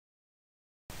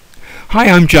Hi,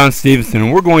 I'm John Stevenson,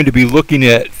 and we're going to be looking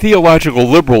at theological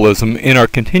liberalism in our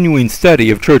continuing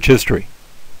study of church history.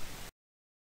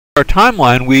 In our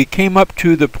timeline, we came up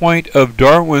to the point of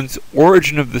Darwin's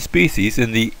Origin of the Species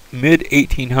in the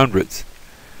mid-1800s.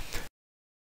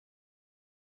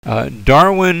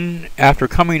 Darwin, after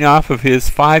coming off of his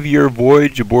 5-year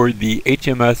voyage aboard the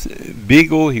HMS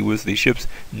Beagle, he was the ship's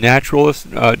naturalist.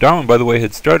 Darwin, by the way,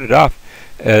 had started off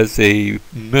as a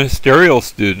ministerial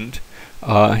student.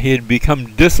 He had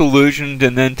become disillusioned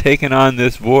and then taken on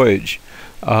this voyage.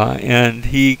 And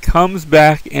he comes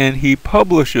back and he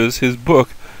publishes his book,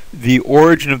 The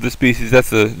Origin of the Species. That's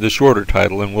the shorter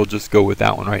title, and we'll just go with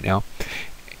that one right now.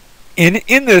 In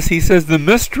this, he says, the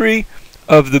mystery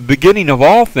of the beginning of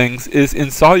all things is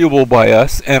insoluble by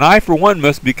us, and I, for one,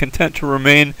 must be content to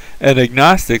remain an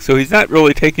agnostic. So he's not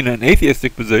really taking an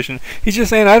atheistic position. He's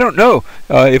just saying, I don't know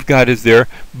if God is there,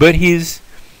 but he's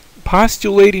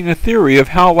postulating a theory of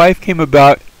how life came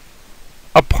about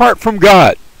apart from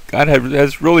God. God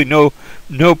has really no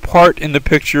part in the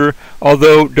picture,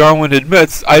 although Darwin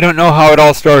admits, I don't know how it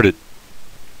all started.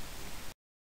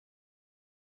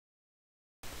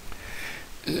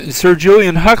 Sir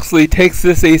Julian Huxley takes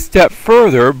this a step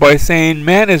further by saying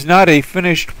man is not a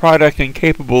finished product and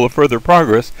capable of further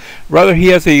progress. Rather, he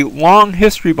has a long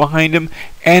history behind him,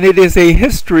 and it is a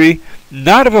history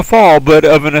not of a fall, but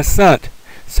of an ascent.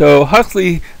 So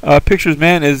Huxley pictures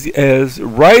man as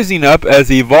rising up, as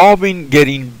evolving,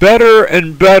 getting better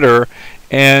and better,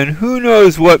 and who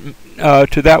knows what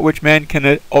to that which man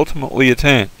can ultimately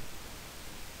attain.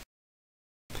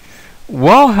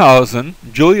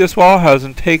 Julius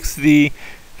Wellhausen takes the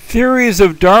theories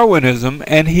of Darwinism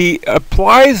and he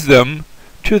applies them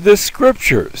to the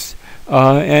scriptures.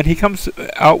 And he comes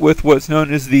out with what's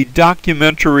known as the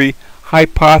documentary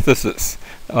hypothesis,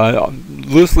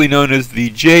 loosely known as the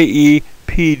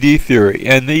JEPD theory.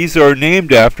 And these are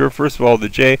named after, first of all, the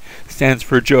J stands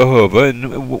for Jehovah.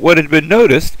 And what had been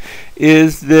noticed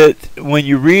is that when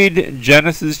you read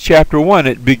Genesis chapter 1,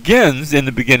 it begins, in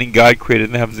the beginning God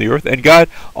created the heavens and the earth, and God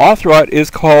all throughout is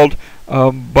called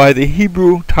by the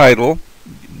Hebrew title,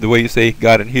 the way you say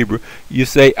God in Hebrew, you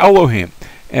say Elohim.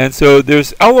 And so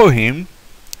there's Elohim,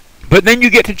 but then you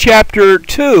get to chapter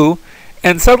 2,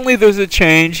 and suddenly there's a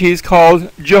change. He's called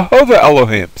Jehovah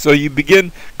Elohim. So you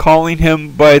begin calling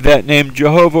him by that name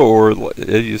Jehovah, or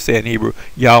as you say in Hebrew,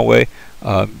 Yahweh.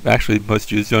 Actually, most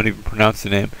Jews don't even pronounce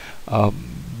the name.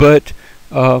 But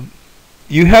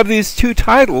you have these two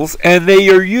titles, and they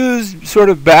are used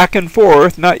sort of back and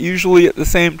forth, not usually at the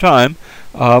same time.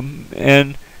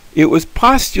 And it was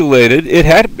postulated, it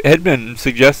had been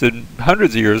suggested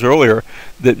hundreds of years earlier,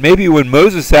 that maybe when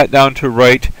Moses sat down to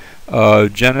write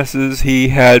Genesis, he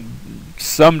had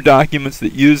some documents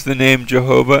that used the name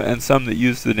Jehovah and some that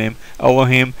used the name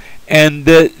Elohim, and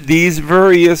that these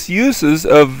various uses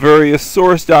of various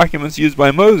source documents used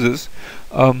by Moses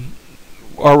are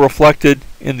reflected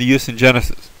in the use in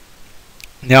Genesis.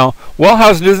 Now,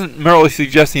 Wellhausen isn't merely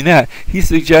suggesting that. He's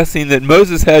suggesting that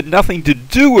Moses had nothing to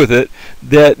do with it,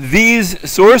 that these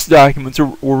source documents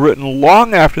were written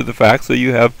long after the fact. So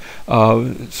you have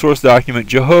source document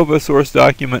Jehovah, source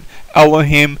document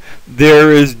Elohim.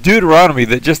 There is Deuteronomy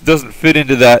that just doesn't fit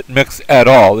into that mix at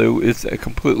all. It's a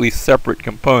completely separate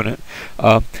component.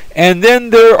 And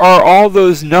then there are all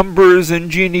those numbers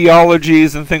and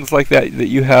genealogies and things like that that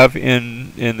you have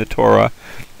in the Torah.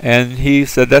 And he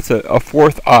said that's a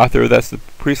fourth author, that's the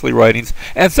priestly writings.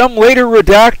 And some later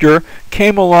redactor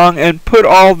came along and put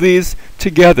all these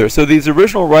together. So these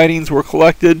original writings were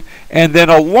collected, and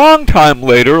then a long time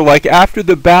later, like after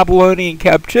the Babylonian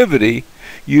captivity,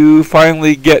 you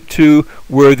finally get to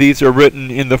where these are written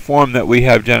in the form that we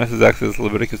have: Genesis, Exodus,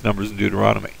 Leviticus, Numbers, and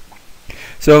Deuteronomy.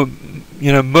 So,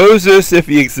 Moses, if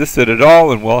he existed at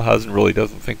all, and Wellhausen really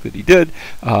doesn't think that he did,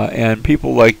 and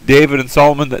people like David and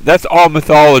Solomon, that's all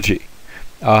mythology.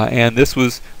 And this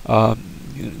is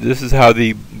how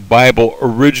the Bible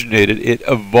originated. It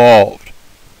evolved.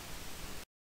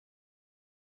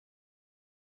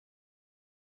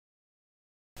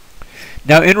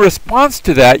 Now, in response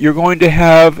to that, you're going to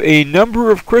have a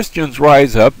number of Christians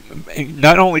rise up,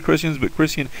 not only Christians, but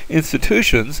Christian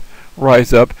institutions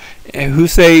rise up, who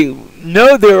say,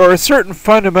 no, there are certain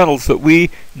fundamentals that we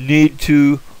need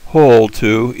to hold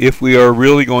to if we are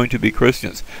really going to be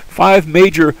Christians. 5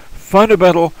 major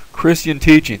fundamental Christian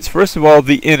teachings. First of all,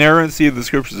 the inerrancy of the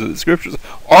Scriptures. The Scriptures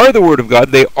are the Word of God.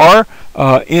 They are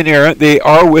inerrant. They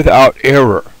are without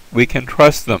error. We can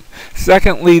trust them.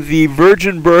 Secondly, the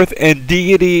virgin birth and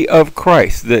deity of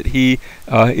Christ, that he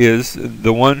is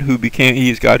the one who became,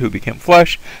 he is God who became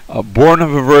flesh, born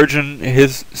of a virgin,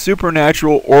 his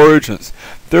supernatural origins.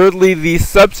 Thirdly, the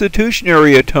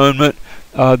substitutionary atonement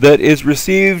that is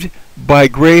received by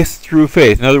grace through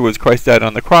faith. In other words, Christ died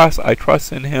on the cross, I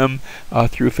trust in him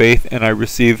through faith, and I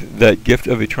receive that gift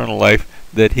of eternal life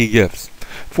that he gives.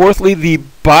 Fourthly, the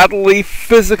bodily,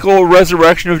 physical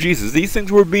resurrection of Jesus. These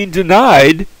things were being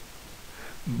denied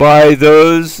by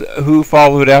those who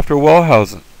followed after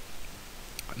Wellhausen.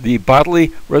 The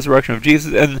bodily resurrection of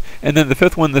Jesus, and then the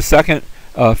fifth one, the second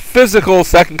physical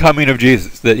second coming of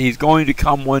Jesus, that he's going to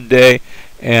come one day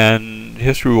and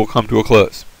history will come to a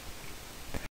close.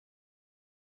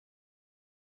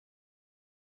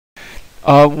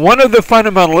 One of the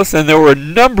fundamentalists, and there were a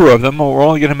number of them, we're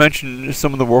only going to mention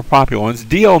some of the more popular ones,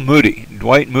 D.L. Moody.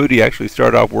 Dwight Moody actually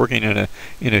started off working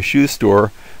in a shoe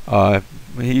store.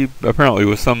 He apparently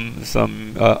was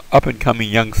some up-and-coming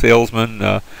young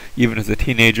salesman, even as a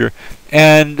teenager.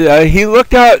 And he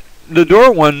looked out the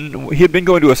door he had been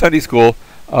going to a Sunday school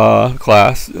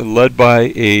class led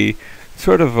by a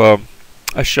sort of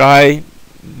a shy,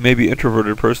 maybe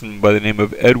introverted person by the name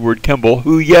of Edward Kimball,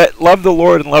 who yet loved the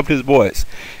Lord and loved his boys.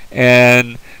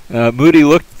 And Moody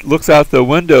looks out the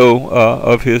window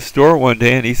of his store one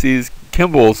day, and he sees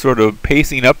Kimball sort of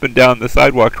pacing up and down the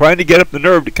sidewalk, trying to get up the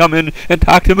nerve to come in and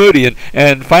talk to Moody.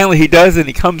 And finally he does, and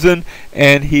he comes in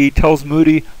and he tells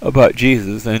Moody about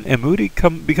Jesus, and Moody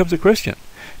becomes a Christian.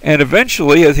 And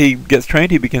eventually, as he gets trained,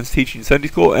 he begins teaching Sunday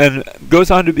school and goes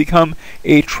on to become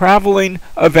a traveling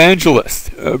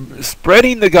evangelist,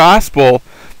 spreading the gospel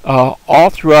all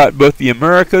throughout both the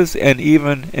Americas and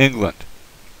even England.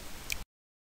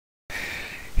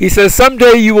 He says,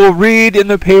 "Someday you will read in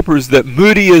the papers that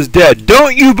Moody is dead.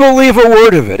 Don't you believe a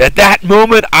word of it. At that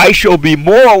moment I shall be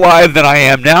more alive than I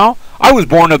am now. I was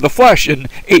born of the flesh in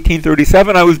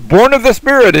 1837. I was born of the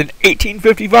Spirit in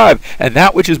 1855. And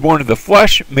that which is born of the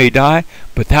flesh may die,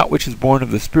 but that which is born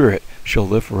of the Spirit shall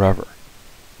live forever."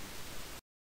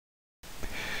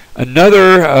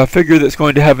 Another figure that's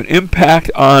going to have an impact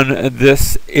on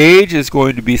this age is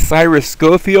going to be Cyrus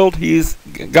Scofield. He's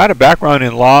got a background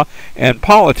in law and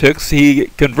politics. He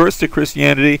converts to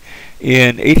Christianity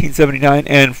in 1879,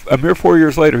 and a mere 4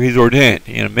 years later he's ordained.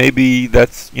 Maybe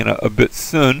that's a bit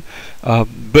soon,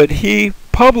 but he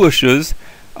publishes,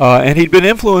 and he'd been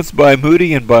influenced by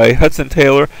Moody and by Hudson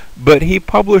Taylor, but he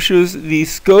publishes the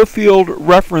Scofield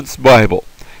Reference Bible.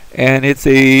 And it's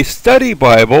a study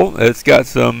Bible. It's got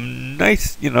some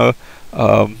nice,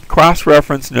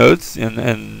 cross-reference notes,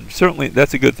 and certainly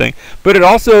that's a good thing. But it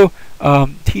also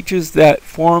teaches that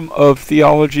form of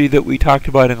theology that we talked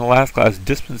about in the last class,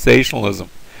 dispensationalism.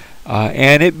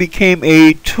 And it became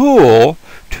a tool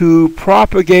to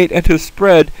propagate and to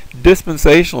spread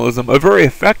dispensationalism, a very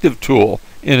effective tool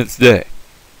in its day.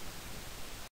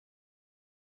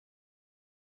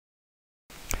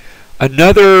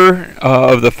 Another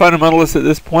of the fundamentalists at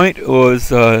this point was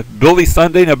Billy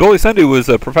Sunday. Now, Billy Sunday was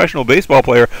a professional baseball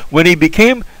player when he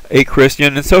became a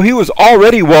Christian, and so he was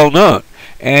already well known.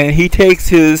 And he takes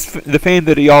the fame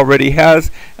that he already has,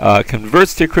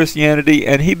 converts to Christianity,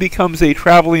 and he becomes a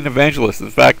traveling evangelist. In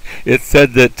fact, it's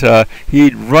said that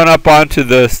he'd run up onto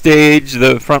the stage,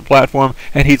 the front platform,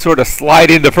 and he'd sort of slide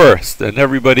into first, and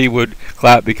everybody would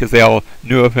clap because they all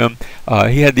knew of him.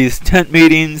 He had these tent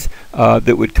meetings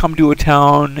that would come to a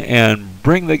town and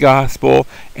bring the gospel,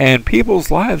 and people's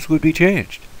lives would be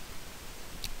changed.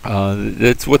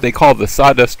 It's what they call the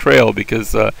sawdust trail,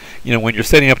 because when you're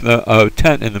setting up a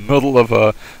tent in the middle of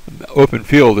a open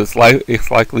field, it's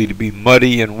likely to be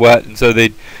muddy and wet, and so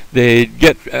they'd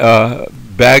get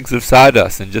bags of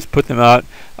sawdust and just put them out,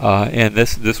 and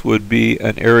this would be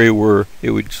an area where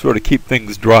it would sort of keep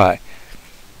things dry.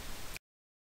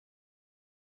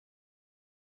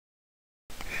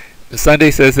 Sunday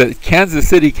says that Kansas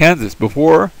City, Kansas,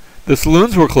 before the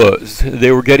saloons were closed,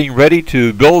 they were getting ready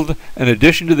to build an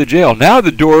addition to the jail. Now the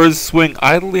doors swing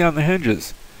idly on the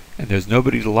hinges, and there's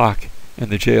nobody to lock in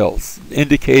the jails,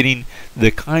 indicating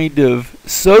the kind of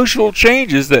social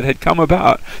changes that had come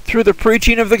about through the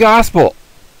preaching of the gospel.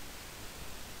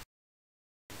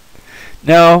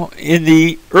 Now, in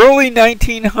the early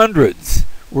 1900s,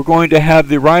 we're going to have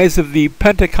the rise of the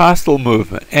Pentecostal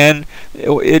movement, and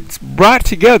it's brought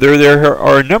together. There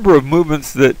are a number of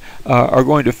movements that are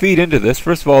going to feed into this.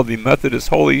 First of all, the Methodist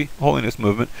Holiness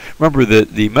movement. Remember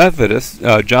that the Methodists,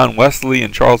 John Wesley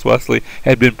and Charles Wesley,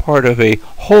 had been part of a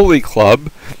holy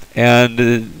club, and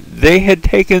they had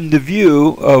taken the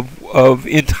view of of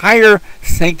entire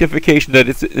sanctification, that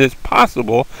it's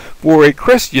possible for a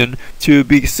Christian to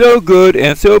be so good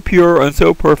and so pure and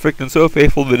so perfect and so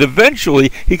faithful that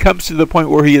eventually he comes to the point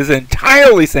where he is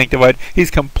entirely sanctified,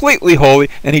 he's completely holy,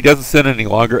 and he doesn't sin any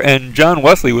longer. And John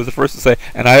Wesley was the first to say,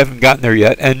 and I haven't gotten there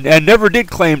yet, and never did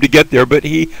claim to get there, but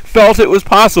he felt it was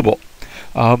possible.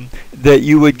 That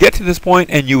you would get to this point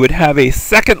and you would have a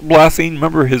second blessing.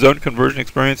 Remember his own conversion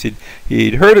experience.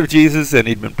 He'd heard of Jesus and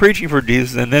he'd been preaching for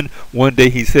Jesus, and then one day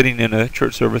he's sitting in a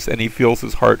church service and he feels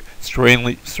his heart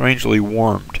strangely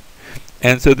warmed.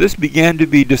 And so this began to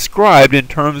be described in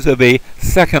terms of a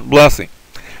second blessing.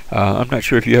 I'm not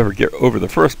sure if you ever get over the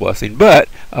first blessing, but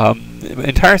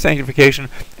entire sanctification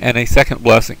and a second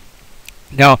blessing.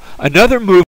 Now, another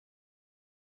movement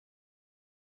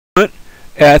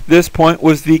at this point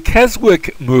was the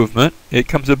Keswick movement. It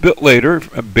comes a bit later,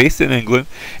 based in England,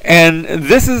 and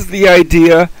this is the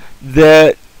idea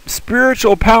that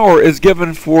spiritual power is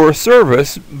given for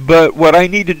service, but what I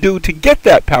need to do to get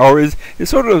that power is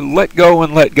sort of let go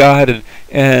and let God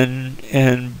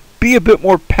and be a bit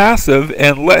more passive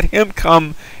and let Him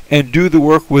come and do the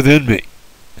work within me.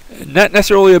 Not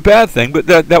necessarily a bad thing, but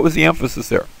that was the emphasis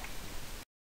there.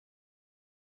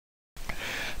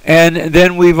 And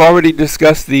then we've already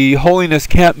discussed the holiness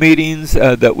camp meetings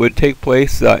that would take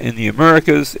place in the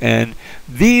Americas, and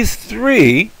these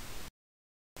three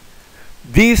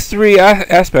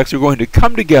aspects are going to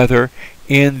come together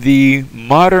in the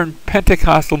modern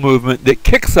Pentecostal movement that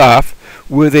kicks off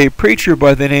with a preacher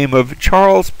by the name of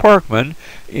Charles Parkman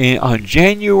on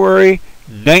January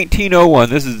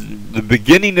 1901. This is the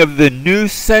beginning of the new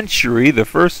century, the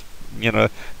first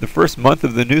month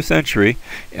of the new century.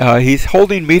 He's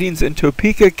holding meetings in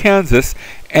Topeka, Kansas,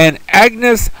 and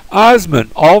Agnes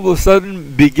Osmond all of a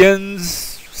sudden begins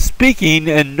speaking,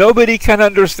 and nobody can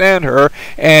understand her.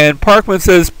 And Parkman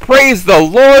says, "Praise the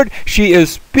Lord, she is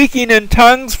speaking in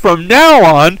tongues from now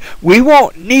on. We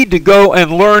won't need to go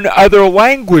and learn other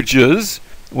languages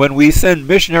when we send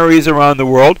missionaries around the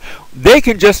world. They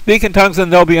can just speak in tongues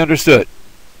and they'll be understood."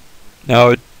 Now,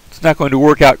 it's not going to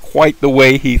work out quite the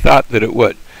way he thought that it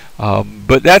would.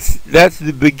 But that's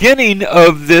the beginning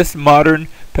of this modern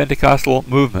Pentecostal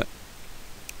movement.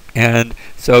 And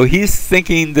so he's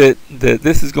thinking that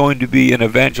this is going to be an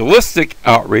evangelistic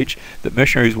outreach, that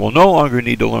missionaries will no longer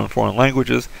need to learn foreign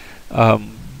languages,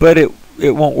 but it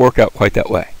won't work out quite that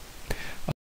way.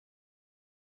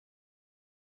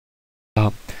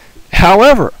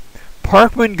 However,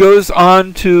 Parkman goes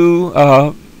on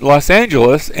to Los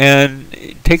Angeles and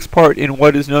takes part in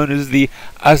what is known as the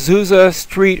Azusa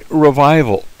Street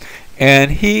Revival.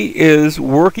 And he is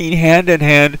working hand in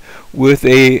hand with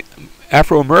a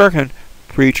Afro-American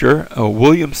preacher,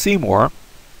 William Seymour,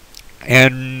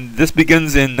 and this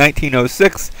begins in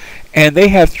 1906, and they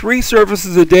have 3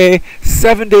 services a day,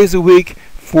 7 days a week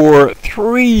for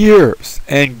 3 years,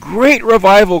 and great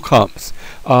revival comes.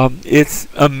 It's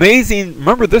amazing.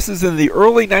 Remember, this is in the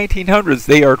early 1900s.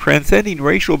 They are transcending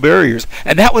racial barriers,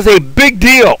 and that was a big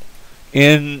deal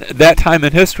in that time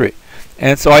in history.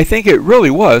 And so I think it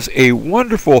really was a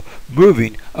wonderful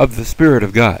moving of the Spirit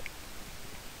of God.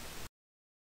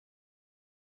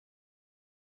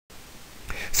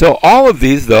 So all of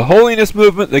these, the holiness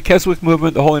movement, the Keswick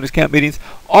movement, the holiness camp meetings,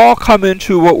 all come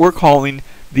into what we're calling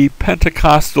the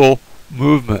Pentecostal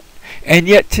movement. And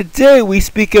yet today we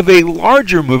speak of a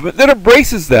larger movement that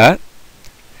embraces that,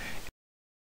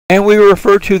 and we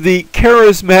refer to the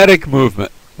charismatic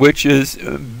movement, which is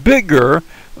bigger,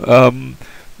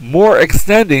 more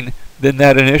extending than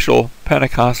that initial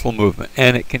Pentecostal movement,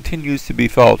 and it continues to be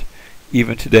felt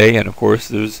even today. And of course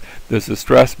there's a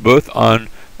stress both on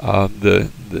the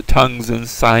tongues and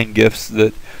sign gifts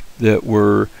that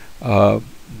were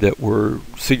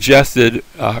suggested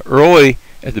early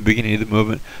at the beginning of the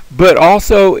movement, but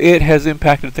also it has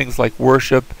impacted things like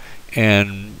worship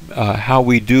and how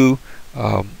we do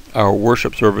our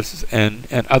worship services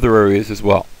and other areas as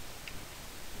well.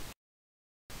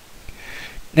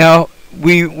 Now,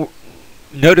 we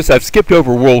notice I've skipped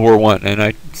over World War I, and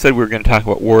I said we were going to talk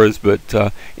about wars,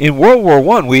 but in World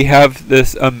War I we have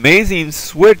this amazing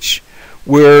switch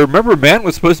where, remember, man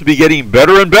was supposed to be getting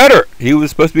better and better. He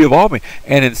was supposed to be evolving,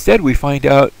 and instead we find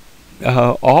out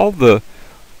all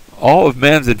of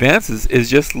man's advances is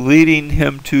just leading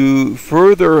him to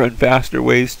further and faster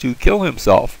ways to kill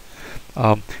himself.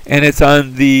 And it's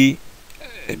on the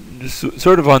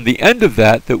sort of on the end of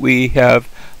that we have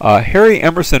Harry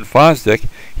Emerson Fosdick.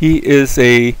 He is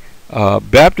a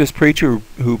Baptist preacher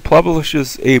who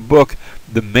publishes a book,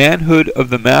 The Manhood of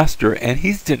the Master, and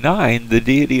he's denying the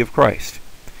deity of Christ.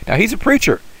 Now, he's a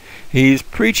preacher. He's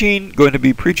going to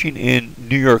be preaching in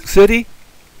New York City,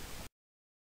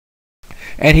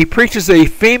 and he preaches a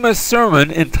famous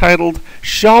sermon entitled,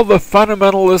 "Shall the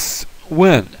Fundamentalists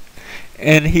Win?"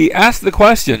 And he asks the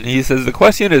question, he says, the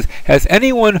question is, has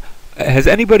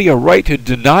anybody a right to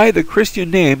deny the Christian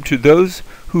name to those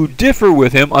who differ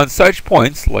with him on such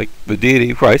points, like the deity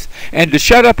of Christ, and to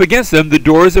shut up against them the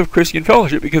doors of Christian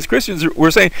fellowship? Because Christians were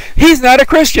saying, he's not a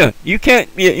Christian. You can't,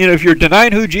 if you're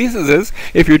denying who Jesus is,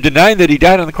 if you're denying that he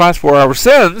died on the cross for our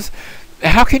sins,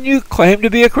 how can you claim to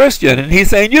be a Christian? And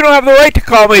he's saying, you don't have the right to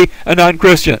call me a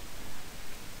non-Christian.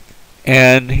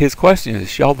 And his question is,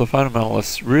 shall the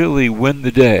fundamentalists really win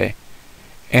the day?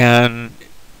 And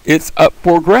it's up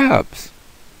for grabs.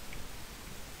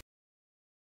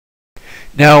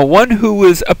 Now, one who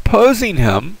was opposing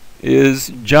him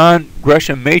is John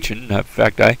Gresham Machen. In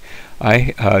fact,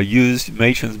 I used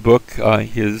Machen's book,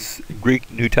 his Greek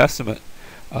New Testament.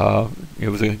 It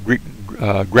was a Greek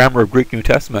grammar of Greek New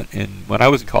Testament when I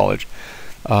was in college.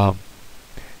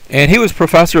 And he was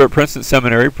professor at Princeton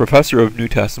Seminary, professor of New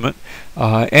Testament.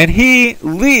 And he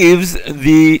leaves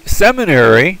the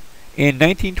seminary in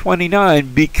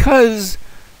 1929 because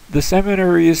the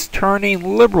seminary is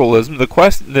turning liberalism.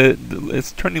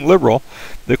 It's turning liberal.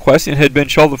 The question had been,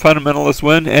 shall the fundamentalists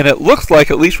win? And it looks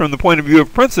like, at least from the point of view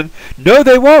of Princeton, no,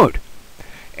 they won't.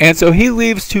 And so he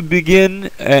leaves to begin,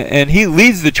 and he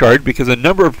leads the charge because a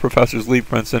number of professors leave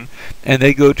Princeton, and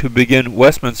they go to begin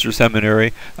Westminster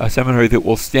Seminary, a seminary that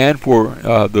will stand for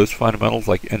those fundamentals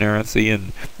like inerrancy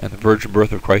and the virgin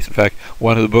birth of Christ. In fact,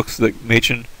 one of the books that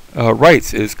Machen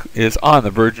writes is on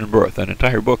the virgin birth, an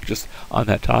entire book just on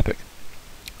that topic.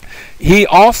 He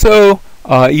also,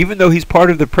 even though he's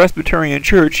part of the Presbyterian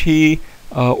Church, he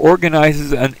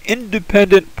organizes an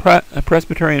independent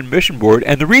Presbyterian mission board,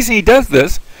 and the reason he does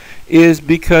this is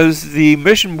because the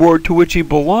mission board to which he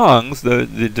belongs, the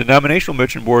denominational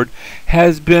mission board,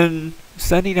 has been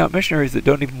sending out missionaries that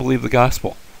don't even believe the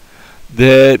gospel,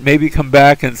 that maybe come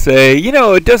back and say,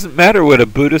 it doesn't matter what a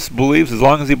Buddhist believes as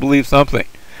long as he believes something.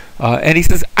 And he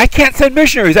says, I can't send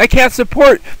missionaries, I can't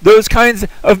support those kinds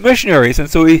of missionaries. And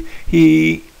so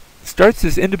he starts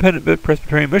this independent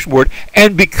Presbyterian mission board,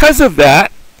 and because of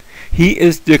that, he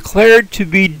is declared to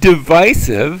be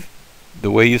divisive, the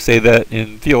way you say that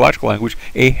in theological language,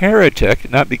 a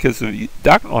heretic, not because of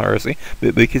doctrinal heresy,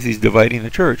 but because he's dividing the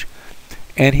church.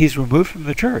 And he's removed from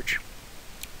the church.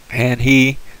 And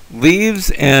he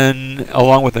leaves, and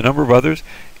along with a number of others,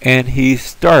 and he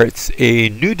starts a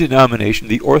new denomination,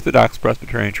 the Orthodox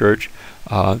Presbyterian Church.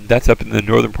 That's up in the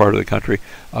northern part of the country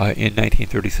in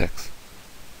 1936.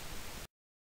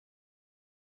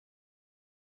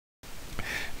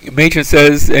 Machen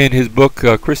says in his book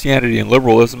Christianity and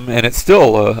Liberalism, and it's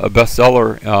still a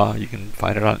bestseller, you can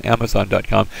find it on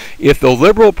Amazon.com, if the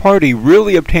Liberal Party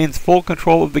really obtains full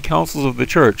control of the councils of the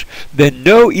church, then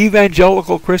no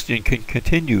evangelical Christian can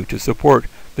continue to support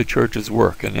the church's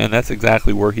work. And that's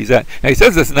exactly where he's at. Now, he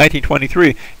says this in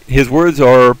 1923. His words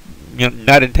are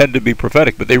not intended to be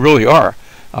prophetic, but they really are,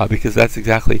 because that's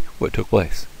exactly what took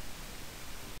place.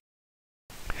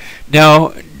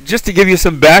 Now, just to give you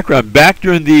some background, back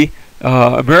during the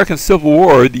American Civil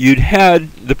War, you'd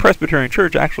had the Presbyterian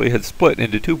Church actually had split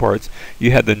into two parts.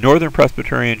 You had the Northern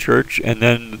Presbyterian Church and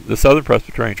then the Southern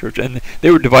Presbyterian Church, and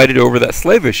they were divided over that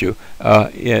slave issue.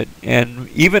 And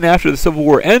even after the Civil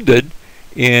War ended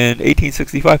in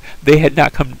 1865, they had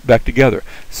not come back together.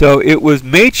 So it was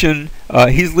Machen,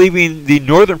 he's leaving the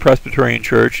Northern Presbyterian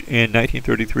Church in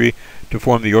 1933 to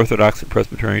form the Orthodox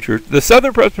Presbyterian Church. The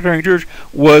Southern Presbyterian Church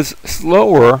was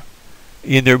slower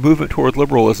in their movement toward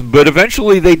liberalism, but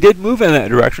eventually they did move in that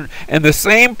direction, and the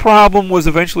same problem was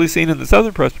eventually seen in the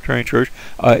Southern Presbyterian Church.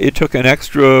 It took an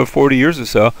extra 40 years or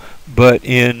so, but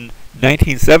in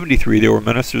 1973 there were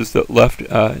ministers that left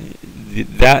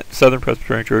that Southern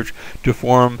Presbyterian Church to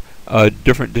form a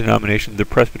different denomination, the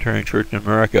Presbyterian Church in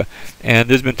America. And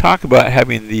there's been talk about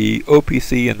having the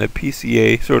OPC and the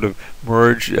PCA sort of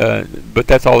merge, but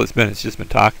that's all it's been. It's just been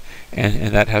talk,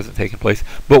 and that hasn't taken place.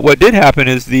 But what did happen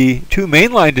is the two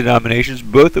mainline denominations,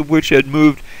 both of which had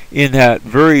moved in that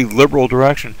very liberal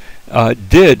direction,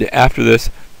 did, after this,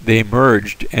 they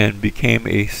merged and became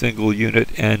a single unit,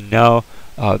 and now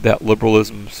that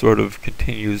liberalism sort of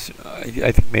continues,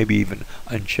 I think maybe even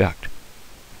unchecked.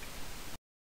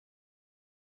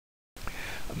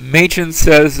 Machen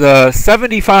says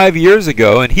 75 years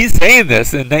ago, and he's saying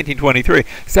this in 1923,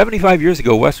 75 years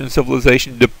ago, Western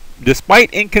civilization,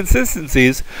 despite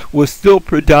inconsistencies, was still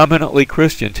predominantly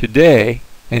Christian. Today,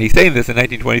 and he's saying this in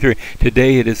 1923,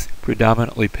 today it is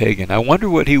predominantly pagan. I wonder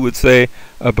what he would say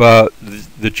about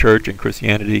the church and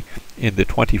Christianity in the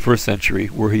 21st century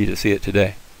were he to see it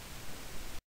today.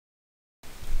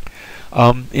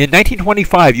 In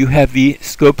 1925, you have the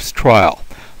Scopes trial.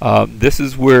 This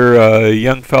is where a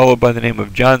young fellow by the name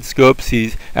of John Scopes,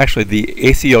 he's actually the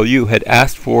ACLU had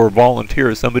asked for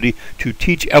volunteers, somebody to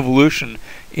teach evolution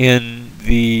in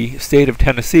the state of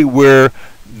Tennessee, where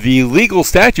the legal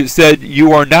statute said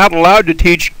you are not allowed to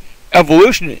teach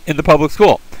evolution in the public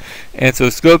school. And so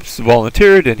Scopes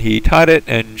volunteered, and he taught it,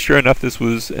 and sure enough, this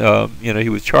was, he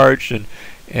was charged,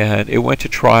 and it went to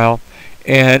trial.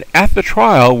 And at the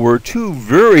trial were two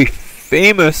very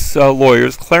famous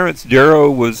lawyers. Clarence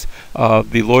Darrow was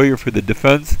the lawyer for the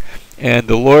defense, and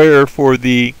the lawyer for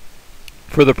the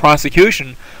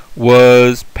prosecution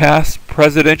was past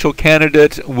presidential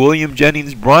candidate William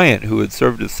Jennings Bryan, who had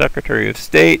served as Secretary of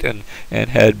State and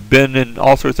had been in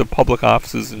all sorts of public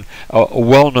offices, and a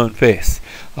well-known face.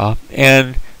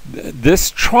 And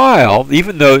this trial,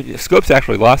 even though Scopes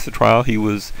actually lost the trial, he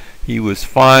was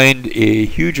fined a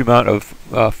huge amount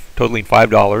of totaling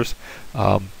 $5.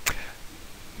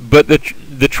 But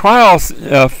the trial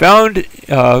found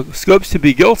Scopes to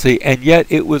be guilty, and yet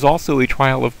it was also a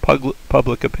trial of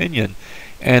public opinion.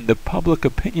 And the public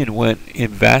opinion went in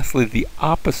vastly the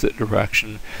opposite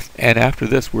direction. And after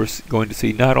this, we're going to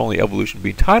see not only evolution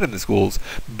being taught in the schools,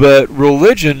 but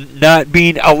religion not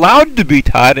being allowed to be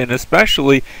taught, and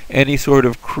especially any sort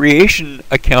of creation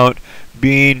account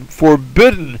being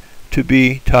forbidden to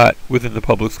be taught within the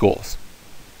public schools.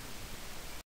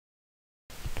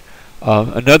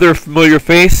 Another familiar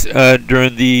face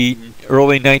during the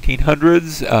early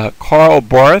 1900s, Karl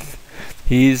Barth.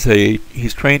 He's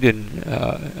trained in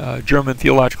German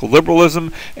theological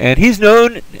liberalism, and he's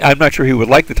known, I'm not sure he would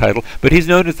like the title, but he's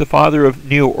known as the father of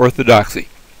neo-orthodoxy.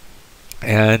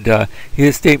 And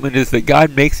his statement is that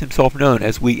God makes himself known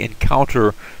as we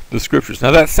encounter the scriptures.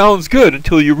 Now that sounds good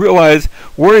until you realize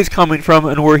where he's coming from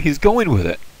and where he's going with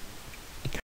it.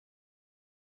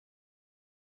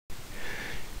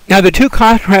 Now, the two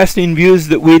contrasting views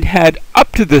that we'd had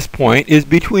up to this point is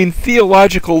between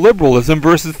theological liberalism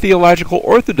versus theological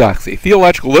orthodoxy.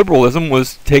 Theological liberalism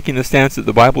was taking the stance that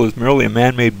the Bible is merely a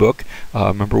man-made book.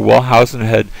 Remember,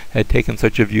 Wellhausen had taken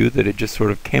such a view that it just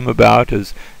sort of came about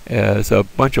as a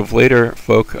bunch of later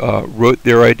folk wrote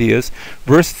their ideas.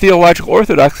 Versus theological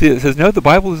orthodoxy that says, no, the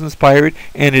Bible is inspired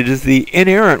and it is the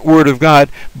inerrant Word of God.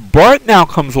 Barth now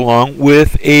comes along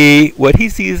with what he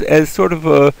sees as sort of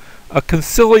a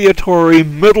conciliatory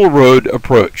middle road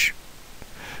approach.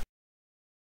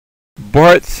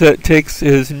 Barth takes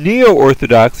his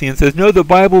neo-orthodoxy and says, no, the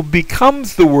Bible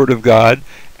becomes the Word of God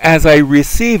as I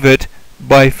receive it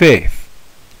by faith.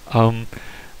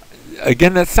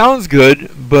 Again, that sounds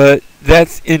good, but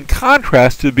that's in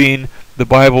contrast to the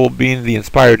Bible being the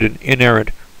inspired and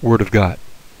inerrant Word of God.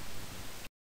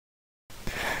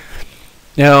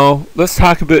 Now, let's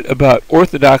talk a bit about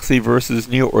orthodoxy versus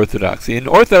neo-orthodoxy. In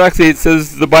orthodoxy, it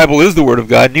says the Bible is the Word of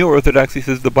God. Neo-orthodoxy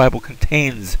says the Bible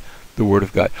contains the Word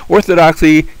of God.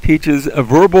 Orthodoxy teaches a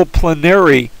verbal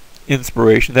plenary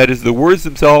inspiration, that is, the words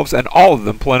themselves and all of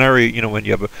them. Plenary, when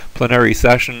you have a plenary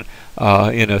session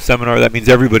in a seminar, that means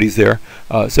everybody's there.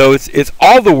 So it's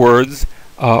all the words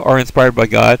are inspired by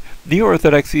God.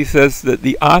 Neo-orthodoxy says that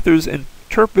the authors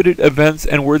interpreted events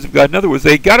and words of God. In other words,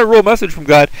 they got a real message from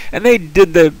God, and they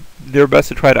did their best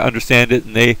to try to understand it,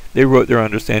 and they wrote their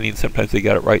understanding. Sometimes they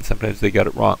got it right, sometimes they got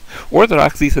it wrong.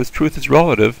 Orthodoxy says truth is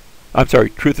relative.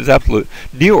 Truth is absolute.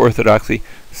 Neo-orthodoxy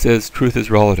says truth is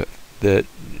relative. That,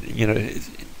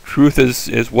 truth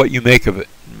is what you make of it.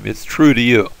 It's true to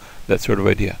you. That sort of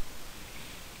idea.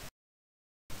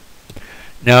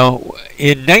 Now,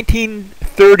 in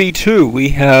 1932, we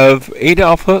have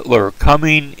Adolf Hitler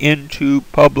coming into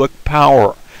public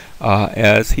power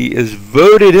as he is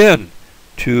voted in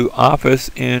to office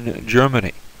in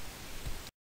Germany.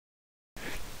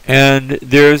 And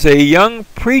there's a young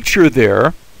preacher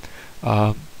there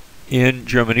in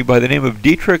Germany by the name of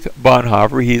Dietrich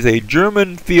Bonhoeffer. He's a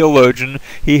German theologian.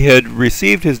 He had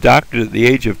received his doctorate at the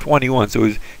age of 21, so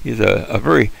he's a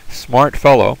very smart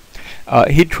fellow.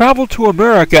 He traveled to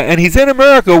America, and he's in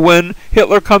America when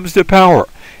Hitler comes to power.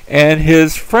 And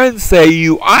his friends say,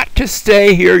 you ought to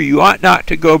stay here, you ought not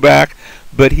to go back.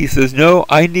 But he says, no,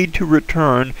 I need to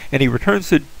return. And he returns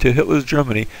to Hitler's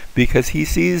Germany because he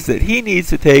sees that he needs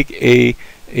to take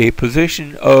a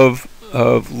position of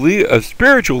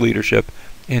spiritual leadership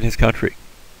in his country.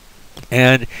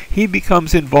 And he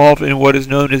becomes involved in what is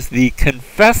known as the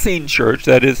confessing church.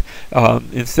 That is,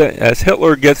 as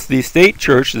Hitler gets the state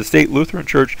church, the state Lutheran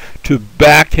church, to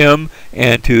back him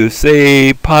and to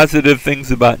say positive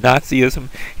things about Nazism,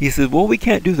 he says, well, we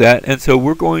can't do that, and so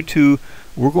we're going to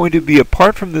be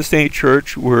apart from the state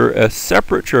church. We're a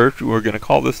separate church. We're going to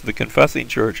call this the confessing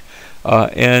church,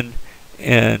 and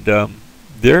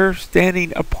they're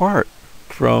standing apart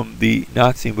from the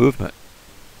Nazi movement.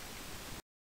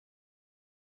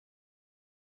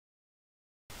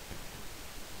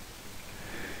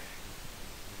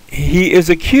 He is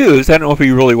accused, I don't know if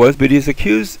he really was, but he's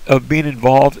accused of being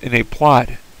involved in a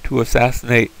plot to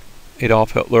assassinate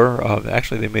Adolf Hitler.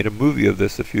 Actually, they made a movie of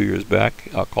this a few years back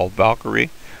called Valkyrie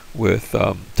with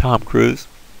Tom Cruise.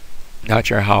 Not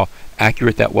sure how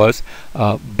accurate that was,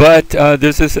 but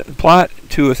there's this plot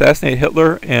to assassinate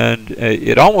Hitler, and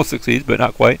it almost succeeds, but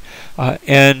not quite.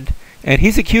 And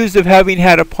he's accused of having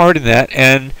had a part in that,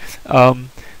 and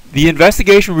the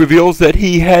investigation reveals that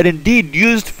he had indeed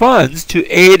used funds to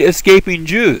aid escaping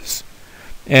Jews.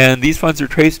 And these funds are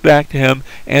traced back to him,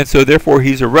 and so therefore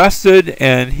he's arrested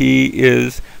and he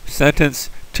is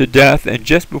sentenced to death. And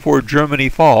just before Germany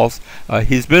falls,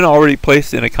 he's been already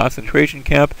placed in a concentration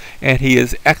camp, and he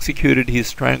is executed. He's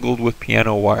strangled with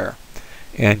piano wire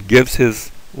and gives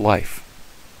his life.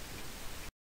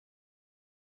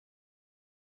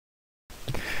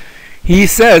 He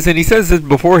says, and he says this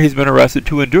before he's been arrested,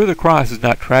 to endure the cross is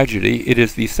not tragedy. It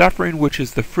is the suffering which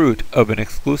is the fruit of an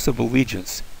exclusive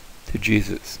allegiance to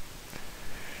Jesus.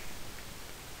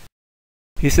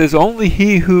 He says, only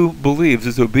he who believes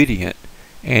is obedient,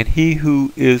 and he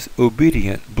who is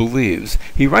obedient believes.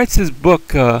 He writes his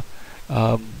book on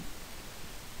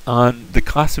the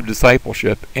cost of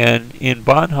discipleship, and in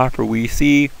Bonhoeffer we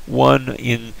see one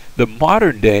in the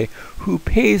modern day who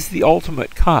pays the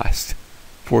ultimate cost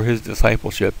for his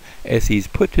discipleship as he's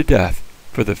put to death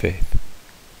for the faith.